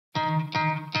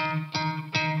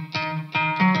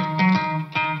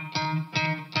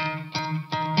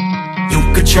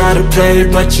try to play,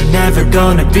 but you're never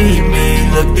gonna beat me.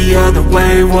 Look the other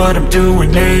way, what I'm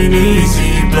doing ain't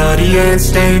easy. Bloody hands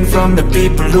stained from the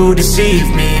people who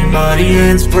deceive me. Muddy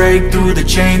hands break through the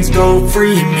chains, go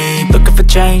free me. Looking for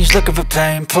change, looking for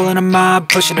pain, pulling a mob,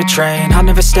 pushing a train. I'll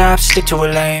never stop, stick to a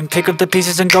lane, pick up the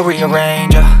pieces and go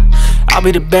rearrange. I'll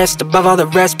be the best above all the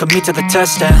rest, put me to the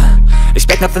test and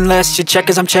expect nothing less, your check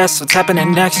is I'm chess, what's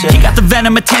happening next, yeah. He got the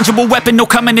venom, a tangible weapon, no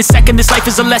coming in second. This life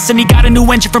is a lesson, he got a new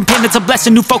engine from pain, it's a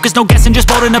blessing. New focus, no guessing, just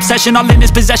bold and obsession, all in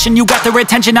his possession. You got their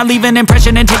attention, I'll leave an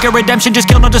impression and take a redemption. Just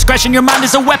kill, no discretion, your mind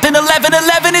is a weapon.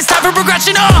 11-11, it's time for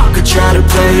progression, You could try to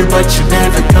play, but you're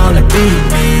never gonna beat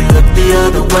me. Look the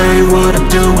other way, what I'm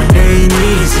doing ain't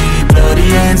easy. Bloody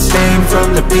hands stained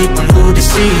from the people who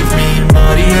deceive me.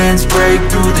 Muddy hands break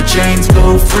through the chains,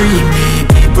 go free me.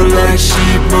 People like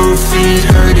sheep move feet,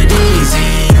 hurt it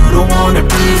easy. You don't wanna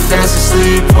be fast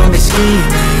asleep when they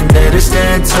scheming. Better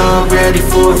stand tall, ready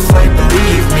for a fight,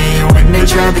 believe me. When they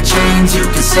try the chains, you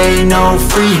can say no,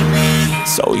 free me.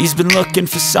 So he's been looking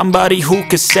for somebody who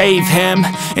could save him,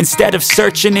 instead of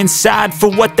searching inside for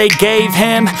what they gave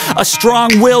him. A strong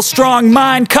will, strong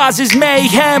mind causes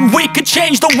mayhem. We could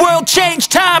change the world, change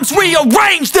times,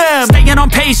 rearrange them. Staying on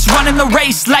pace, running the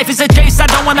race. Life is a chase, I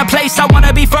don't want a place, I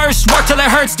wanna be first. Work till it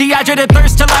hurts, dehydrated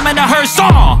thirst till I'm in a hearse.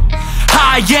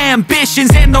 High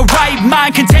ambitions and the right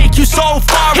mind can take you so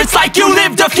far. It's like you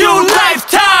lived a few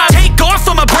lifetimes. Take off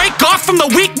from a break off from the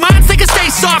weak minds, they can stay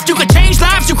soft. You can change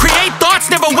lives, you create thoughts,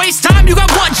 never waste time. You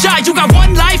got one shot, you got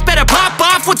one life, better pop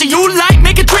off. What do you like?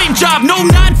 Make a dream job. No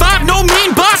 9-5, no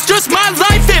mean boss, just my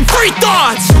life and free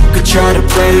thoughts. You could try to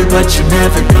play, but you're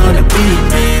never gonna beat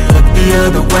me. Look the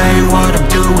other way, what I'm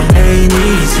doing ain't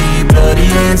easy. Bloody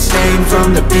hands stained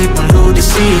from the people who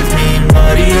deceive me.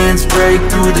 Muddy hands break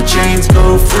through the chains,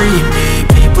 go free me.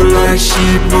 People like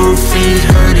sheep move feet,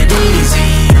 hurt it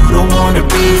easy. You don't wanna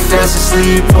be fast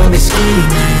asleep when they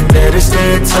scheming. Better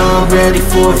stand tall, ready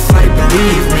for a fight,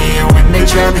 believe me. When they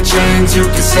try the chains, you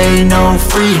can say no,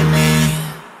 free me.